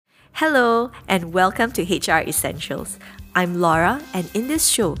Hello, and welcome to HR Essentials. I'm Laura, and in this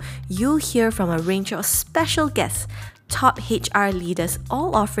show, you'll hear from a range of special guests, top HR leaders,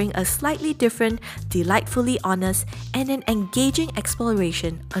 all offering a slightly different, delightfully honest, and an engaging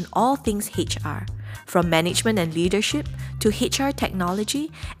exploration on all things HR, from management and leadership to HR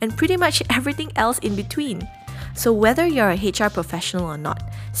technology, and pretty much everything else in between. So whether you're a HR professional or not,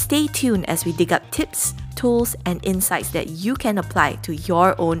 stay tuned as we dig up tips, tools, and insights that you can apply to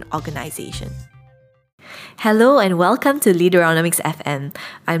your own organization. Hello and welcome to Leaderonomics FM.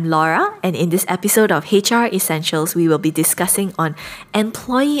 I'm Laura, and in this episode of HR Essentials, we will be discussing on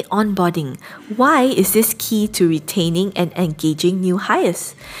employee onboarding. Why is this key to retaining and engaging new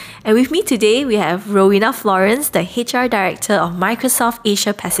hires? And with me today, we have Rowena Florence, the HR Director of Microsoft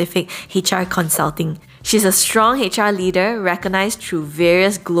Asia Pacific HR Consulting. She's a strong HR leader recognized through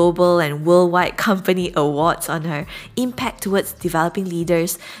various global and worldwide company awards on her impact towards developing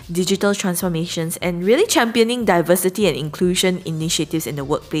leaders, digital transformations, and really championing diversity and inclusion initiatives in the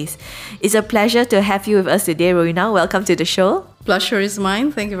workplace. It's a pleasure to have you with us today, Rowena. Welcome to the show. Pleasure is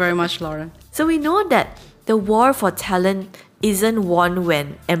mine. Thank you very much, Laura. So we know that the war for talent isn't won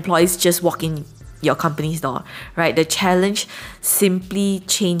when employees just walk in your company's door, right? The challenge simply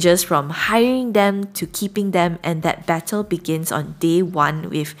changes from hiring them to keeping them, and that battle begins on day one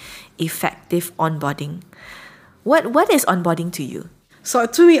with effective onboarding. What is onboarding to you? So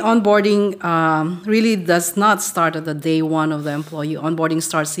to me, onboarding really does not start at the day one of the employee. Onboarding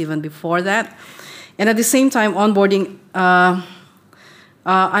starts even before that. And at the same time, onboarding,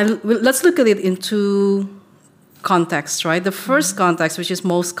 let's look at it in two contexts, right? The first context, which is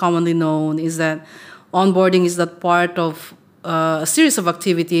most commonly known, is that onboarding is that part of a series of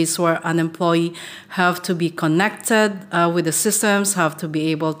activities where an employee have to be connected with the systems, have to be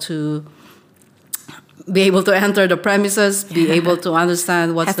able to enter the premises, be able to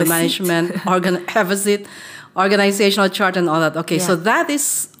understand what's the management, have a seat, organizational chart and all that. Okay, so that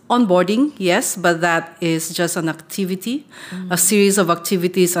is onboarding, yes, but that is just an activity, a series of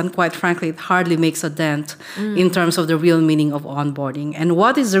activities, and quite frankly, it hardly makes a dent in terms of the real meaning of onboarding. And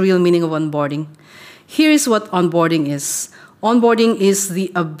what is the real meaning of onboarding? Here is what onboarding is. Onboarding is the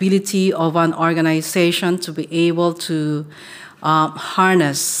ability of an organization to be able to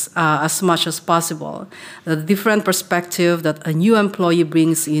harness as much as possible the different perspective that a new employee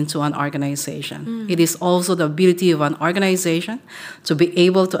brings into an organization. It is also the ability of an organization to be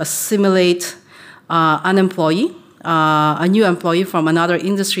able to assimilate an employee, a new employee from another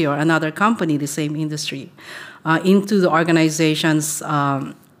industry or another company, the same industry, into the organization's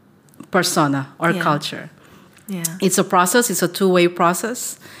persona or culture. Yeah. It's a process. It's a two-way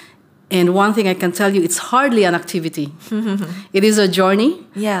process. And one thing I can tell you, it's hardly an activity. It is a journey.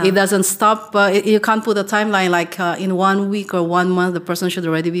 Yeah. It doesn't stop. You can't put a timeline like in 1 week or 1 month, the person should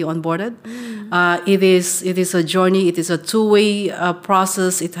already be onboarded. It is a journey. It is a two-way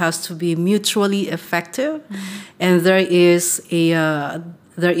process. It has to be mutually effective. And there is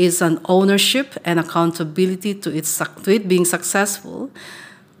an ownership and accountability to it being successful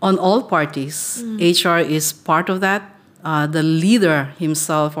on all parties. HR is part of that. The leader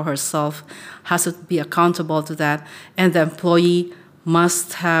himself or herself has to be accountable to that, and the employee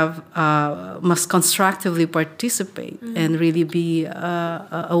must constructively participate and really be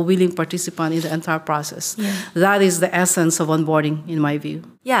a willing participant in the entire process. Yeah. That is the essence of onboarding, in my view.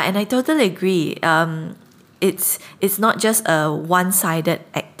 Yeah, and I totally agree. It's not just a one-sided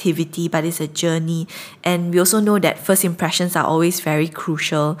activity, but it's a journey. And we also know that first impressions are always very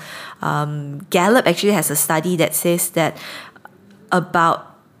crucial. Gallup actually has a study that says that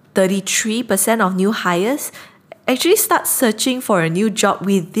about 33% of new hires actually start searching for a new job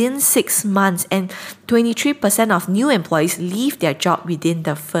within 6 months, and 23% of new employees leave their job within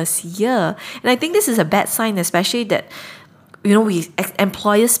the first year. And I think this is a bad sign, especially that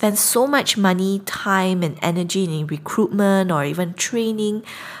employers spend so much money, time, and energy in recruitment or even training,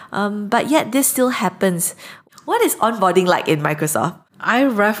 but yet this still happens. What is onboarding like in Microsoft? I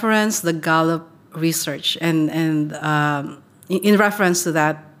reference the Gallup research, and in reference to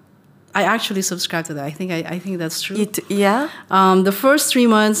that, I actually subscribe to that. I think that's true. The first 3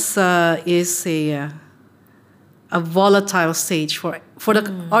 months is a volatile stage for the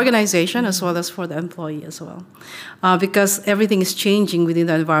organization as well as for the employee as well, because everything is changing within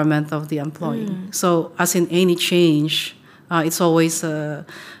the environment of the employee. So as in any change, it's always a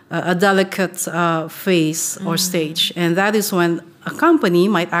delicate phase or stage, and that is when a company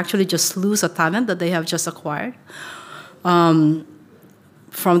might actually just lose a talent that they have just acquired from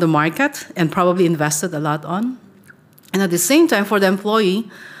the market and probably invested a lot on. And at the same time, for the employee,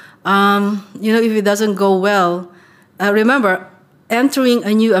 if it doesn't go well, remember, entering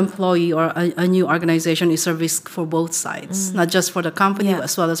a new employee or a new organization is a risk for both sides, not just for the company,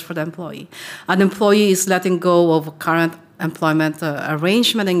 as well as for the employee. An employee is letting go of a current employment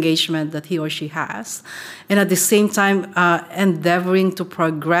arrangement, engagement that he or she has, and at the same time endeavoring to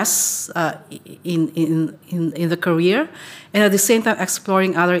progress in the career, and at the same time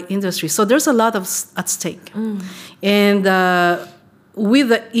exploring other industries. So there's a lot at stake. And with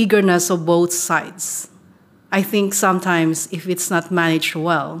the eagerness of both sides, I think sometimes if it's not managed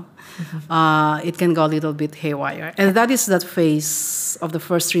well, it can go a little bit haywire. And that is that phase of the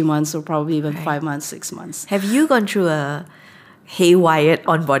first 3 months or probably even 5 months, 6 months. Have you gone through a haywire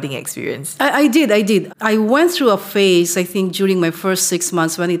onboarding experience? I did. I went through a phase, I think, during my first 6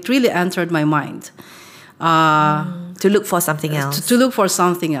 months when it really entered my mind. To look for something else. To look for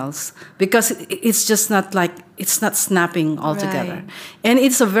something else. Because it's just not like, it's not snapping altogether. Right. And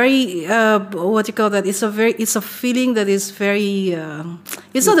it's a very, it's a feeling that is very,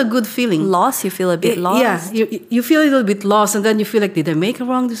 it's not a good feeling. Lost? You feel a bit lost? Yeah, you feel a little bit lost, and then you feel like, did I make a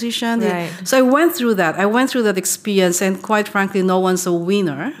wrong decision? Right. So I went through that. I went through that experience, and quite frankly, no one's a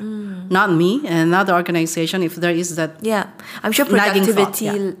winner. Not me, and not the organization, if there is that. Yeah. I'm sure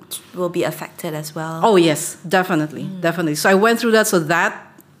productivity will be affected as well. Oh, yes, definitely. Definitely. So I went through that. So that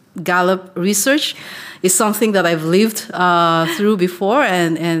Gallup research is something that I've lived through before,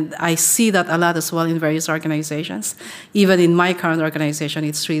 and I see that a lot as well in various organizations. Even in my current organization,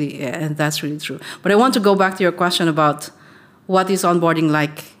 it's really, and that's really true. But I want to go back to your question about what is onboarding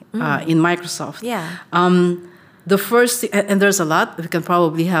like in Microsoft. Yeah. The first, and there's a lot, we can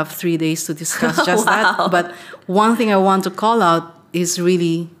probably have 3 days to discuss just that. But one thing I want to call out is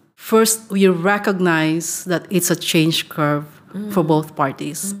really, first, we recognize that it's a change curve for both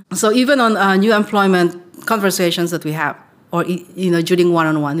parties. So even on new employment conversations that we have, or during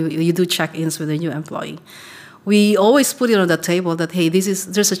one-on-one, you do check-ins with a new employee. We always put it on the table that, hey,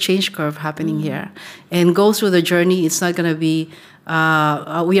 there's a change curve happening here, and go through the journey. It's not going to be,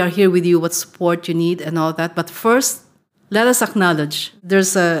 we are here with you, what support you need, and all that. But first, let us acknowledge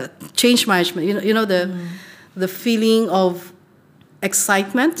there's a change management. The feeling of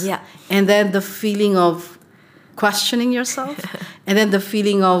excitement, and then the feeling of questioning yourself, and then the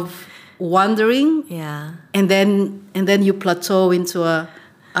feeling of wondering, and then you plateau into a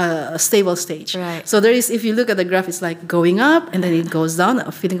stable stage. Right. So there is, if you look at the graph, it's like going up, and then it goes down,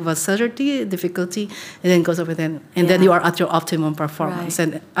 a feeling of uncertainty, difficulty, and then it goes up, and then you are at your optimum performance.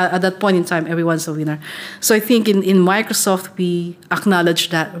 Right. And at that point in time, everyone's a winner. So I think in Microsoft, we acknowledge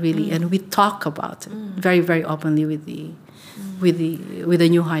that really, and we talk about it very, very openly with the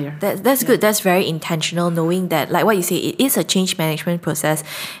new hire. That's good. That's very intentional, knowing that, like what you say, it is a change management process,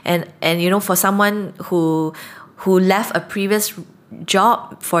 and for someone who left a previous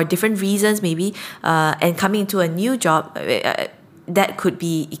job for different reasons maybe, and coming into a new job, that could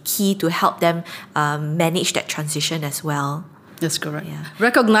be key to help them manage that transition as well. That's correct. Yeah.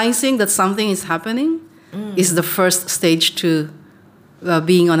 Recognizing that something is happening is the first stage to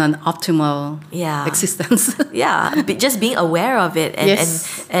being on an optimal existence. Just being aware of it,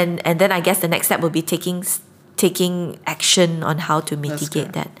 and then I guess the next step will be taking action on how to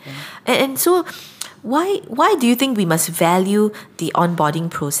mitigate that. Yeah. And so, why do you think we must value the onboarding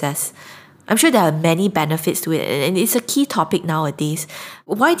process? I'm sure there are many benefits to it, and it's a key topic nowadays.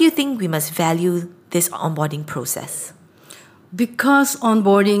 Why do you think we must value this onboarding process? Because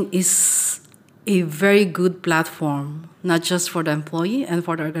onboarding is a very good platform, not just for the employee and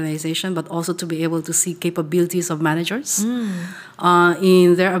for the organization, but also to be able to see capabilities of managers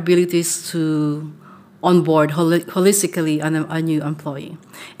in their abilities to onboard holistically a new employee.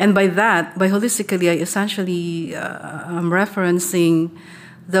 And by holistically, I essentially am referencing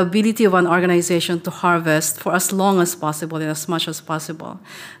the ability of an organization to harvest for as long as possible and as much as possible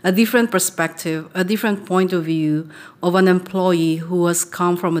a different perspective, a different point of view of an employee who has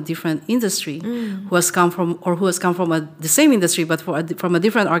come from a different industry, who has come from the same industry but from a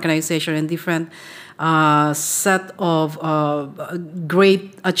different organization and different set of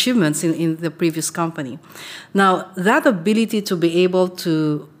great achievements in the previous company. Now, that ability to be able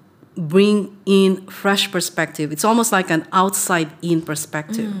to bring in fresh perspective, it's almost like an outside-in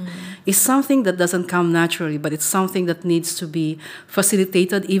perspective, is something that doesn't come naturally, but it's something that needs to be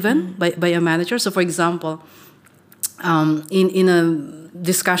facilitated even by a manager. So, for example, in a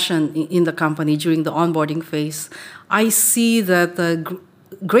discussion in the company during the onboarding phase, I see that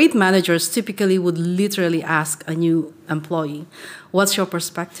great managers typically would literally ask a new employee, "What's your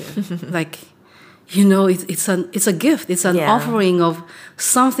perspective?" Like, it's a gift. It's an offering of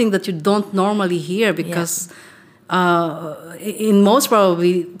something that you don't normally hear, because in most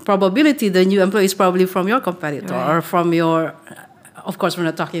probability, the new employee is probably from your competitor or from your of course, we're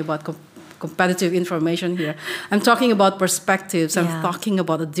not talking about competitive information here. I'm talking about perspectives. I'm talking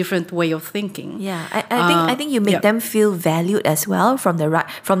about a different way of thinking. Yeah, I think you make them feel valued as well from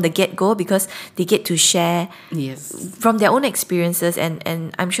the get-go, because they get to share from their own experiences,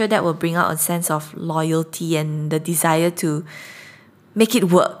 and I'm sure that will bring out a sense of loyalty and the desire to make it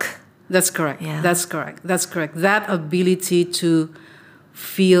work. That's correct. Yeah. That's correct. That ability to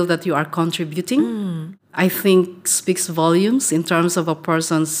feel that you are contributing, I think, speaks volumes in terms of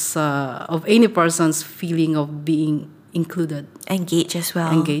any person's feeling of being included, engaged as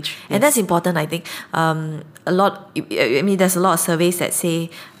well. Engaged, yes. And that's important. I think there's a lot of surveys that say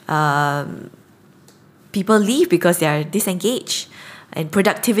people leave because they are disengaged, and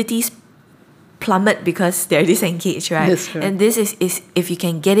productivity plummet because they're disengaged, right? That's right. And this is if you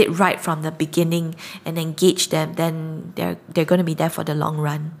can get it right from the beginning and engage them, then they're going to be there for the long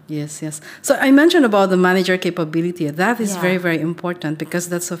run. Yes. So I mentioned about the manager capability. That is very, very important, because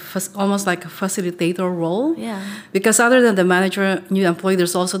that's almost like a facilitator role. Yeah. Because other than the manager, new employee,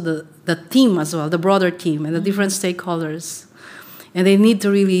 there's also the team as well, the broader team, and the different stakeholders. And they need to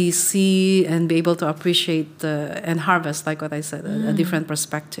really see and be able to appreciate and harvest, like what I said, a different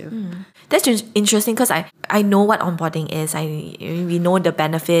perspective. That's interesting, because I know what onboarding is. We know the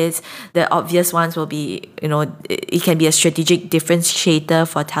benefits. The obvious ones will be, it can be a strategic differentiator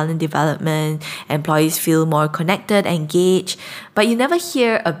for talent development. Employees feel more connected, engaged. But you never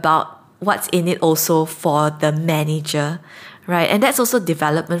hear about what's in it also for the manager, right? And that's also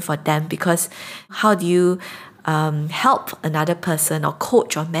development for them, because how do you help another person or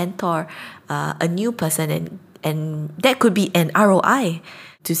coach or mentor a new person, and that could be an ROI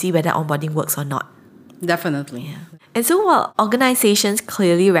to see whether onboarding works or not. Definitely. Yeah. And so while organizations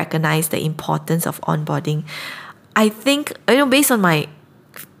clearly recognize the importance of onboarding, I think, based on my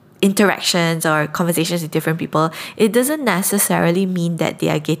interactions or conversations with different people, it doesn't necessarily mean that they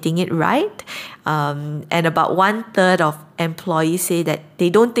are getting it right. And about 1/3 of employees say that they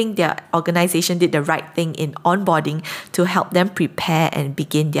don't think their organization did the right thing in onboarding to help them prepare and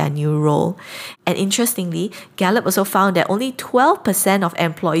begin their new role. And interestingly, Gallup also found that only 12% of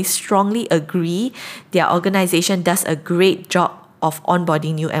employees strongly agree their organization does a great job of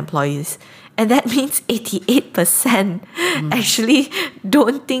onboarding new employees. And that means 88% actually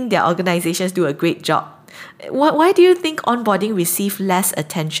don't think their organizations do a great job. Why do you think onboarding receives less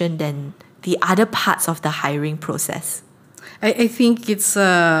attention than the other parts of the hiring process? I think it's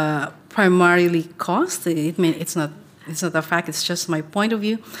primarily cost. It's not a fact. It's just my point of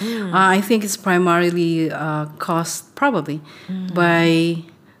view. I think it's primarily cost, probably, by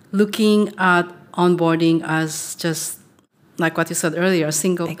looking at onboarding as just like what you said earlier, a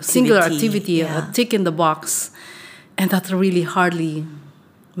singular activity, a tick in the box, and that really hardly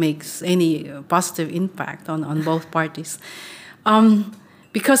makes any positive impact on both parties.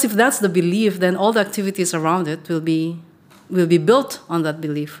 Because if that's the belief, then all the activities around it will be built on that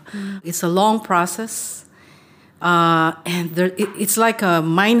belief. It's a long process, and it's like a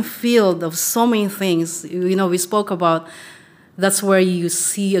minefield of so many things. We spoke about that's where you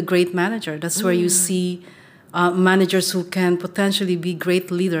see a great manager. That's where you see managers who can potentially be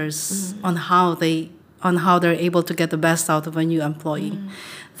great leaders on how they're able to get the best out of a new employee.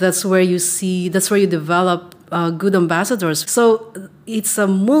 That's where you develop good ambassadors. So it's a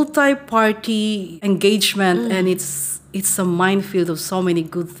multi-party engagement, and it's a minefield of so many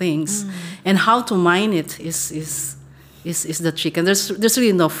good things. And how to mine it is the trick. And there's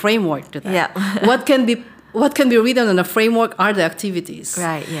really no framework to that. Yeah. What can be written on a framework are the activities.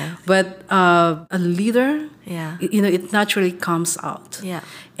 Right, yeah. But a leader, it naturally comes out. Yeah.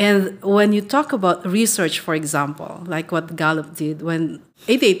 And when you talk about research, for example, like what Gallup did, when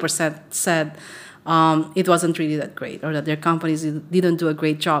 88% said it wasn't really that great, or that their companies didn't do a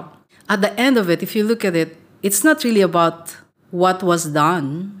great job. At the end of it, if you look at it, it's not really about what was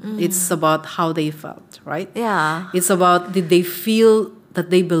done. It's about how they felt, right? Yeah. It's about, did they feel that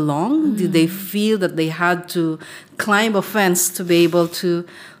they belong? Did they feel that they had to climb a fence to be able to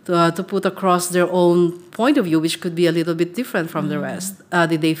put across their own point of view, which could be a little bit different from the rest?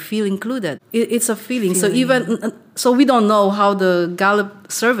 Did they feel included? It's a feeling. So we don't know how the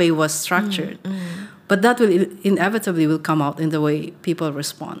Gallup survey was structured, but that will inevitably come out in the way people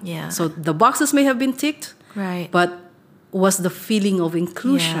respond. Yeah. So the boxes may have been ticked, right? But was the feeling of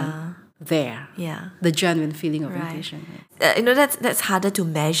inclusion there? Yeah. The genuine feeling of inclusion. That's harder to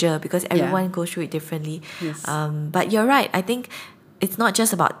measure because everyone goes through it differently. Yes. But you're right. I think it's not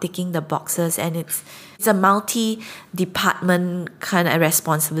just about ticking the boxes, and it's a multi-department kind of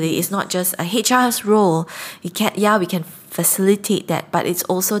responsibility. It's not just a HR's role. We can facilitate that, but it's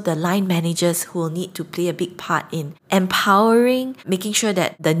also the line managers who will need to play a big part in empowering, making sure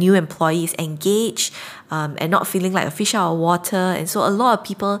that the new employee is engaged and not feeling like a fish out of water. And so a lot of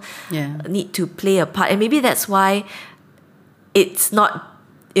people need to play a part, and maybe that's why it's not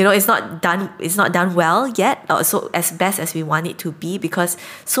done well yet, or so as best as we want it to be, because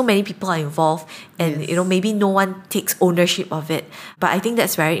so many people are involved, and maybe no one takes ownership of it. But I think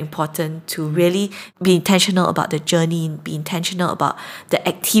that's very important to really be intentional about the journey, be intentional about the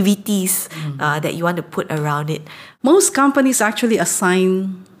activities that you want to put around it. Most companies actually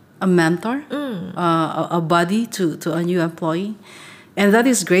assign a mentor, a buddy to a new employee. And that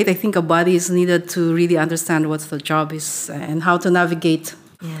is great. I think a buddy is needed to really understand what the job is and how to navigate.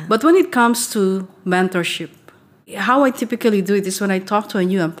 Yeah. But when it comes to mentorship, how I typically do it is when I talk to a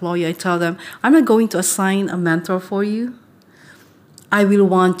new employee, I tell them, I'm not going to assign a mentor for you. I will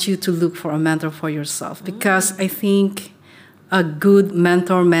want you to look for a mentor for yourself, because I think a good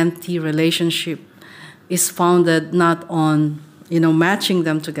mentor-mentee relationship is founded not on matching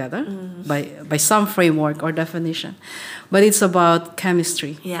them together by some framework or definition, but it's about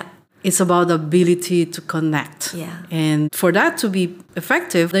chemistry. Yeah. It's about the ability to connect. Yeah. And for that to be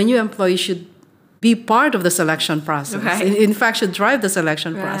effective, the new employee should be part of the selection process. Right. In fact, should drive the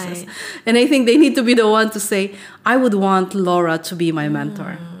selection process. And I think they need to be the one to say, I would want Laura to be my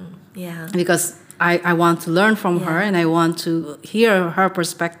mentor. Yeah. Because I want to learn from her, and I want to hear her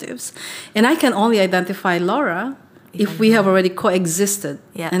perspectives. And I can only identify Laura if we have already coexisted,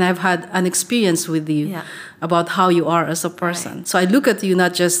 and I've had an experience with you about how you are as a person. Right. So I look at you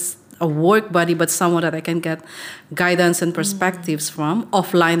not just a work buddy, but someone that I can get guidance and perspectives from,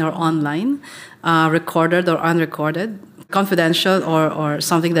 offline or online, recorded or unrecorded, confidential or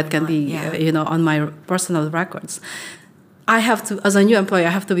something that can be on my personal records. I have to, as a new employee, I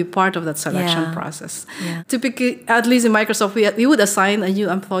have to be part of that selection process. Yeah. Typically, at least in Microsoft, we would assign a new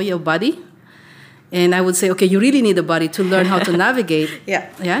employee a buddy. And I would say, okay, you really need a buddy to learn how to navigate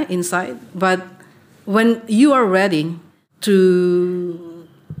inside. But when you are ready to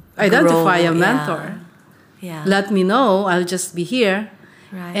identify a mentor, let me know. I'll just be here.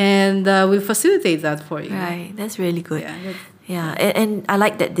 Right. And we'll facilitate that for you. Right. That's really good. Yeah. And I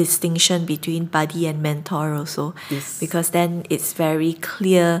like that distinction between buddy and mentor also. Yes. Because then it's very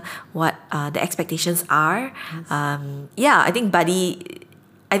clear what the expectations are. Yes. I think buddy...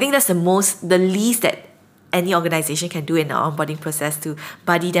 I think that's the least that any organization can do in the onboarding process, to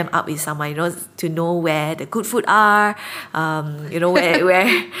buddy them up with someone, to know where the good food are,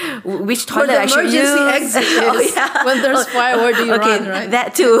 where which toilet I should use. Exit is when there's fire, where do you run, right?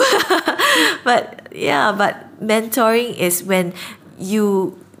 That too. but mentoring is when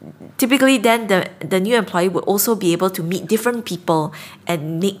you... Typically, then the new employee would also be able to meet different people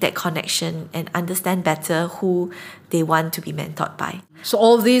and make that connection and understand better who they want to be mentored by. So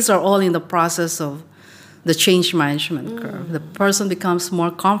all these are all in the process of the change management curve. The person becomes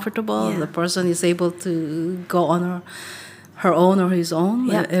more comfortable. The person is able to go on her own or his own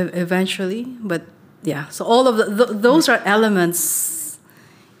eventually. But so all of those are elements.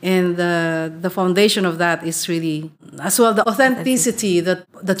 And the foundation of that is really, as well, the authenticity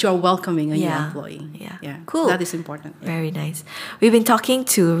that you are welcoming a new employee. Yeah. Cool. That is important. Yeah. Very nice. We've been talking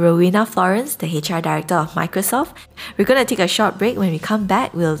to Rowena Florence, the HR Director of Microsoft. We're going to take a short break. When we come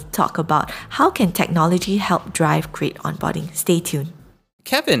back, we'll talk about how can technology help drive great onboarding. Stay tuned.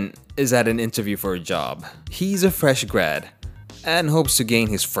 Kevin is at an interview for a job. He's a fresh grad and hopes to gain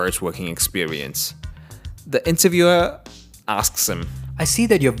his first working experience. The interviewer asks him, I see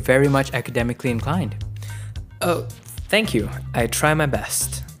that you're very much academically inclined. Oh, thank you. I try my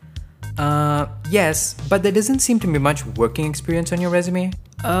best. Yes, but there doesn't seem to be much working experience on your resume.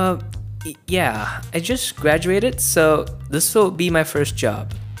 Yeah, I just graduated, so this will be my first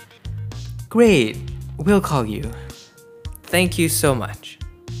job. Great. We'll call you. Thank you so much.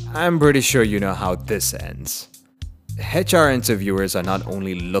 I'm pretty sure you know how this ends. HR interviewers are not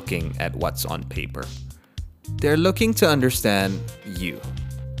only looking at what's on paper. They're looking to understand you,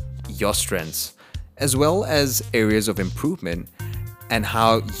 your strengths, as well as areas of improvement, and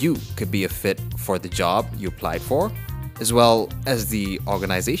how you could be a fit for the job you applied for, as well as the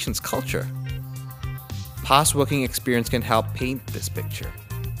organization's culture. Past working experience can help paint this picture.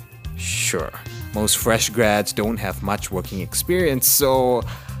 Sure, most fresh grads don't have much working experience, so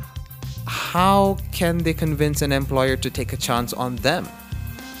how can they convince an employer to take a chance on them?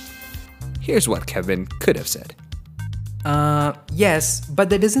 Here's what Kevin could have said. Yes,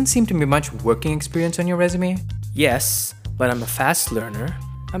 but there doesn't seem to be much working experience on your resume. Yes, but I'm a fast learner,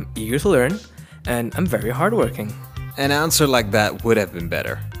 I'm eager to learn, and I'm very hardworking. An answer like that would have been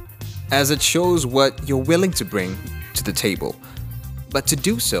better, as it shows what you're willing to bring to the table. But to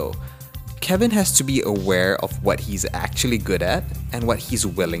do so, Kevin has to be aware of what he's actually good at and what he's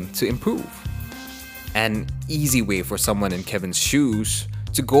willing to improve. An easy way for someone in Kevin's shoes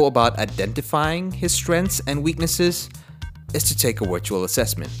to go about identifying his strengths and weaknesses is to take a virtual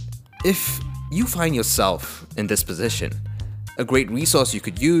assessment. If you find yourself in this position, a great resource you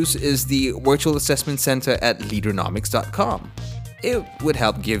could use is the Virtual Assessment Center at Leadernomics.com. It would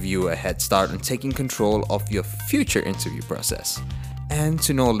help give you a head start on taking control of your future interview process and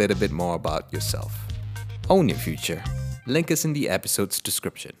to know a little bit more about yourself. Own your future. Link is in the episode's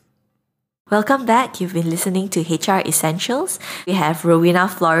description. Welcome back. You've been listening to HR Essentials. We have Rowena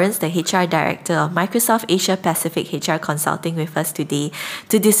Florence, the HR Director of Microsoft Asia Pacific HR Consulting, with us today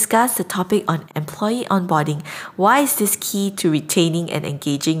to discuss the topic on employee onboarding. Why is this key to retaining and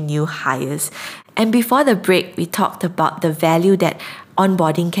engaging new hires? And before the break, we talked about the value that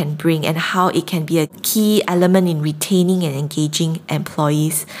onboarding can bring and how it can be a key element in retaining and engaging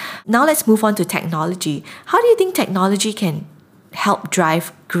employees. Now let's move on to technology. How do you think technology can help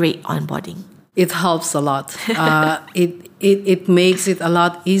drive great onboarding? It helps a lot. It makes it a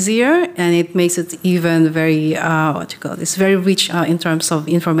lot easier, and it makes it even very very rich in terms of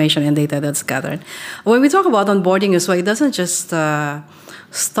information and data that's gathered. When we talk about onboarding as well, it doesn't just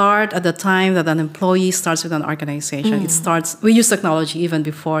start at the time that an employee starts with an organization. We use technology even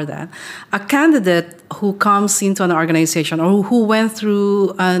before that. A candidate who comes into an organization or who went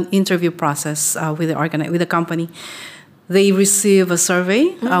through an interview process with the company, they receive a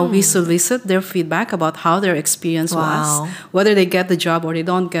survey. We solicit their feedback about how their experience was, whether they get the job or they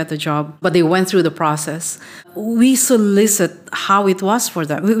don't get the job, but they went through the process. We solicit how it was for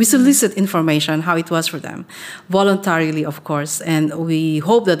them. We solicit information, how it was for them, voluntarily, of course, and we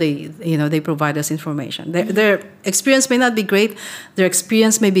hope that they provide us information. Their experience may not be great. Their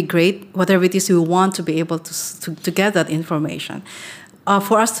experience may be great. Whatever it is, we want to be able to get that information.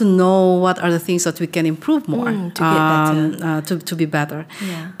 For us to know what are the things that we can improve more to be better.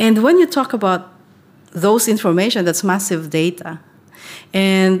 Yeah. And when you talk about those information, that's massive data.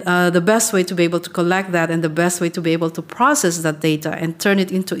 And the best way to be able to collect that and the best way to be able to process that data and turn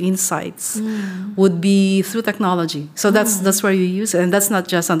it into insights would be through technology. So that's where you use it. And that's not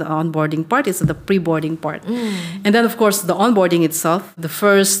just on the onboarding part, it's the pre-boarding part. And then, of course, the onboarding itself, the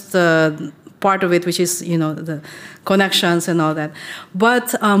first part of it, which is, the connections and all that.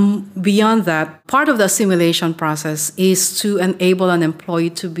 But beyond that, part of the assimilation process is to enable an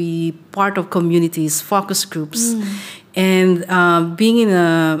employee to be part of communities, focus groups. And being in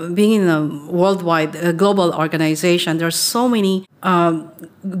a worldwide, global organization, there are so many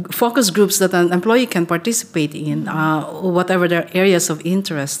focus groups that an employee can participate in, whatever their areas of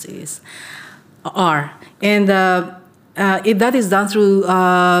interest are. And that is done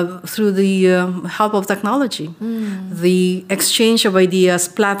through the help of technology. The exchange of ideas,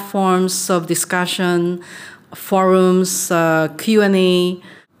 platforms of discussion, forums, Q&A,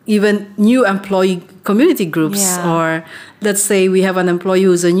 even new employee community groups. Or let's say we have an employee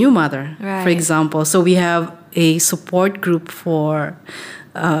who's a new mother, for example. So we have a support group for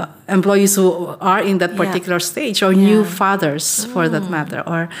employees who are in that particular stage, or new fathers for that matter,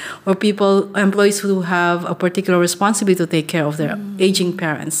 or employees who have a particular responsibility to take care of their aging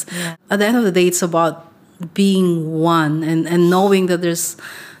parents. At the end of the day, it's about being one and knowing that there's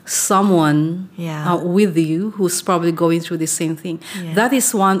someone with you who's probably going through the same thing. That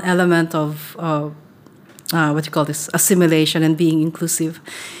is one element of assimilation and being inclusive.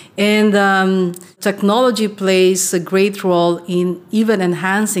 And technology plays a great role in even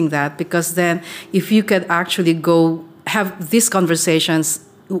enhancing that, because then if you could actually go have these conversations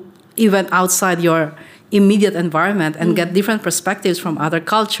even outside your immediate environment and get different perspectives from other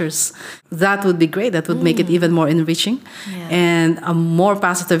cultures, that would be great. That would make it even more enriching and a more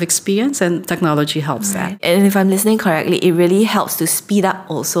positive experience, and technology helps that. And if I'm listening correctly, it really helps to speed up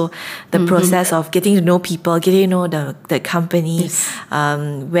also the process of getting to know people, getting to know the company,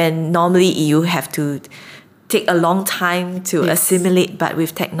 when normally you have to take a long time to assimilate, but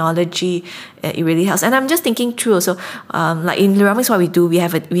with technology, it really helps. And I'm just thinking through also, like in Leadernomics, what we do, we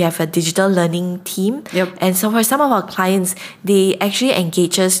have a digital learning team. And so for some of our clients, they actually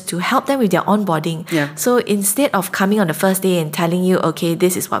engage us to help them with their onboarding. So instead of coming on the first day and telling you, okay,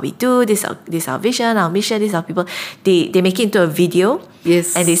 this is what we do, this is our vision, our mission, this is our people, they make it into a video.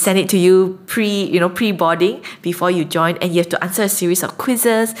 And they send it to you pre-boarding before you join, and you have to answer a series of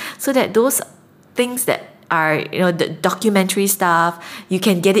quizzes, so that those things that are, the documentary stuff. You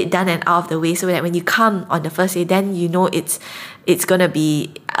can get it done and out of the way so that when you come on the first day, then it's going to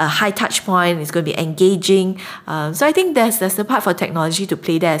be a high touch point. It's going to be engaging. So I think there's the part for technology to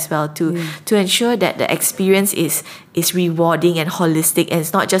play there as well to ensure that the experience is rewarding and holistic, and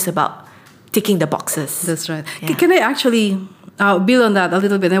it's not just about ticking the boxes. That's right. Yeah. Can I actually build on that a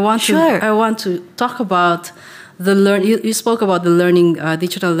little bit? I want to talk about the You spoke about the learning,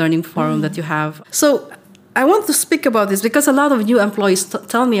 digital learning forum that you have. So I want to speak about this because a lot of new employees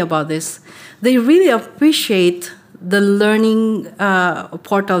tell me about this. They really appreciate the learning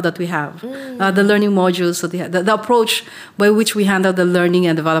portal that we have, the learning modules that we have, the approach by which we handle the learning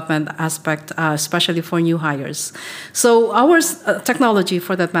and development aspect, especially for new hires. So our technology,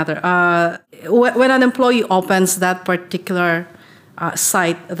 for that matter, when an employee opens that particular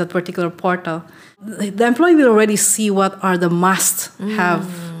site, that particular portal, the employee will already see what are the must-have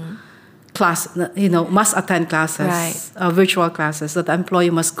must-attend classes, virtual classes that the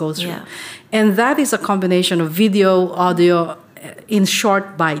employee must go through. Yeah. And that is a combination of video, audio, in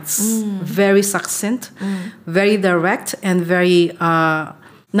short bites, very succinct, very direct, and very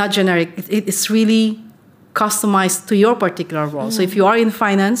not generic. It's really customized to your particular role. So if you are in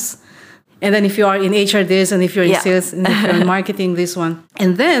finance, and then if you are in HR this, and if you're in sales, and if you're in marketing this one.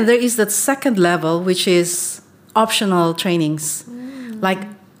 And then there is that second level, which is optional trainings. Like,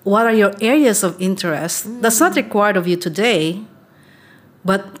 what are your areas of interest? That's not required of you today,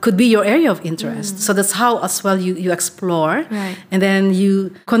 but could be your area of interest. So that's how as well you explore. Right. And then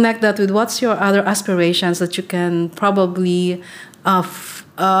you connect that with what's your other aspirations that you can probably,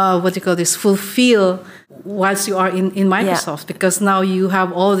 fulfill whilst you are in Microsoft. Because now you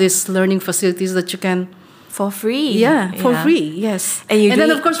have all these learning facilities that you can... For free. Yeah, for free, yes. And then,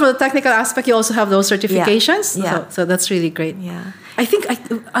 of course, for the technical aspect, you also have those certifications. Yeah. So that's really great. Yeah. I think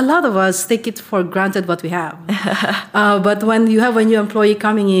a lot of us take it for granted what we have. But when you have a new employee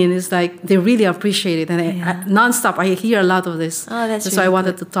coming in, it's like they really appreciate it. And nonstop, I hear a lot of this. Oh, that's why really I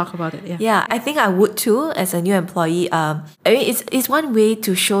wanted to talk about it. Yeah, I think I would too as a new employee. It's one way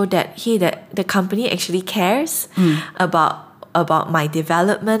to show that, hey, that the company actually cares about my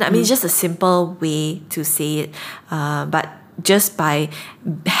development. I mean, it's just a simple way to say it. But just by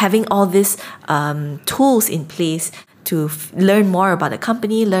having all these tools in place to learn more about the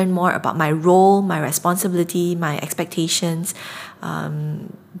company, learn more about my role, my responsibility, my expectations,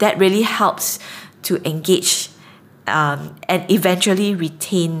 that really helps to engage and eventually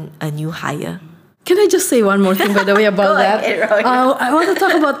retain a new hire. Can I just say one more thing, by the way, about that? I want to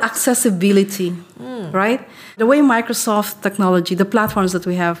talk about accessibility, right? The way Microsoft technology, the platforms that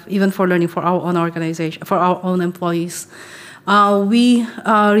we have, even for learning for our own organization, for our own employees, we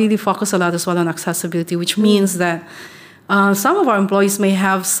really focus a lot as well on accessibility, which means that some of our employees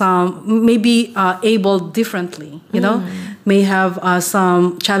may be able differently, may have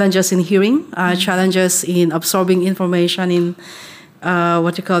some challenges in hearing, challenges in absorbing information in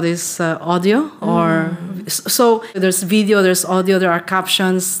audio, or so there's video, there's audio, there are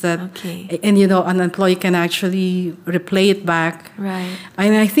captions that, and an employee can actually replay it back. Right.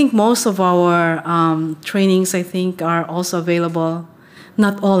 And I think most of our trainings, are also available.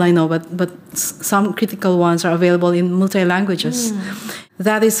 Not all, I know, but some critical ones are available in multi-languages.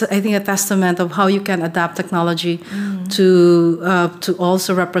 That is, I think, a testament of how you can adapt technology to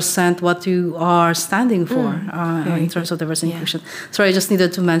also represent what you are standing for in terms of diversity and inclusion. Sorry, I just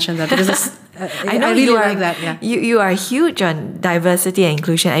needed to mention that because I really like that. Yeah, you are huge on diversity and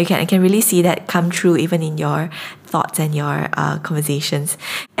inclusion. I can really see that come true even in your thoughts and your conversations.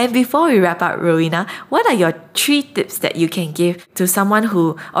 And before we wrap up, Rowena, what are your 3 tips that you can give to someone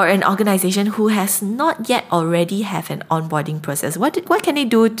or an organization who has not yet already have an onboarding process? What can they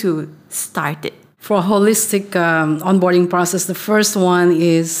do to start it? For a holistic onboarding process, the first one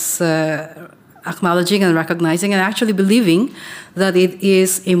is acknowledging and recognizing and actually believing that it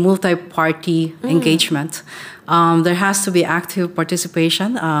is a multi-party engagement. There has to be active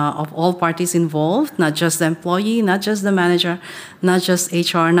participation of all parties involved, not just the employee, not just the manager, not just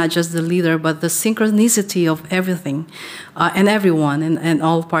HR, not just the leader, but the synchronicity of everything and everyone and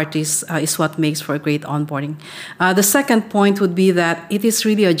all parties is what makes for a great onboarding. The second point would be that it is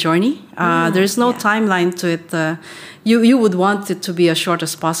really a journey. There's no timeline to it. You would want it to be as short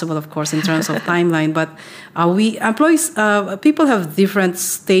as possible, of course, in terms of timeline, but people have different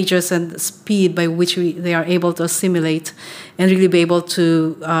stages and speed by which they are able to assimilate and really be able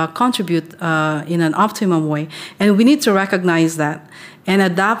to contribute in an optimum way. And we need to recognize that and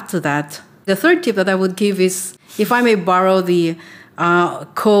adapt to that. The third tip that I would give is, if I may borrow the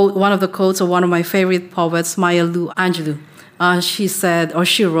quote, one of the quotes of one of my favorite poets, Maya Angelou. She said, or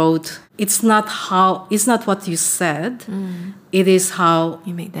she wrote, it's not what you said, it is how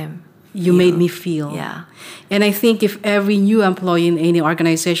You make them. you made me feel. Yeah. And I think if every new employee in any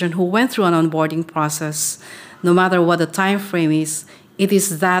organization who went through an onboarding process, no matter what the time frame is, it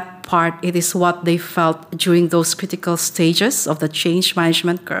is that part, it is what they felt during those critical stages of the change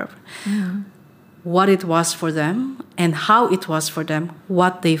management curve. What it was for them and how it was for them,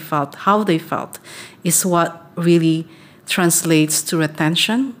 what they felt, how they felt, is what really translates to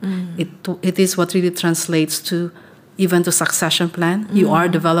retention. It is what really translates to even to succession plan. You are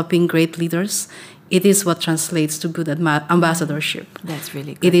developing great leaders. It is what translates to good ambassadorship. That's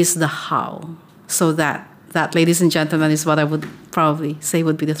really good. It is the how. So that, ladies and gentlemen, is what I would probably say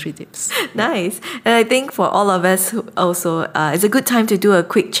would be the 3 tips. Nice. And I think for all of us who also, it's a good time to do a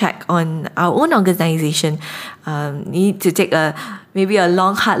quick check on our own organization. Need to take maybe a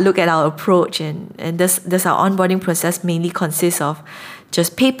long, hard look at our approach. And does our onboarding process mainly consist of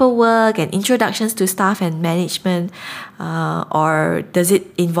just paperwork and introductions to staff and management, or does it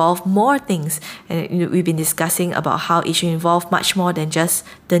involve more things? And we've been discussing about how it should involve much more than just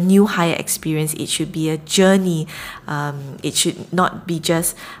the new hire experience. It should be a journey. It should not be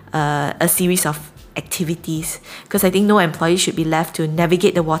just a series of activities, because I think no employee should be left to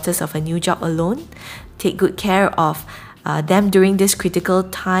navigate the waters of a new job alone. Take good care of them during this critical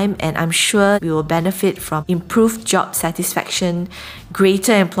time, and I'm sure we will benefit from improved job satisfaction,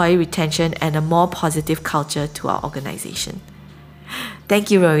 greater employee retention, and a more positive culture to our organization.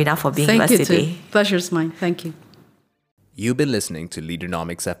 Thank you, Rowena, for being with us today. Thank you too. Pleasure's mine. Thank you. You've been listening to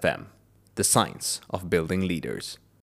Leadernomics FM, the science of building leaders.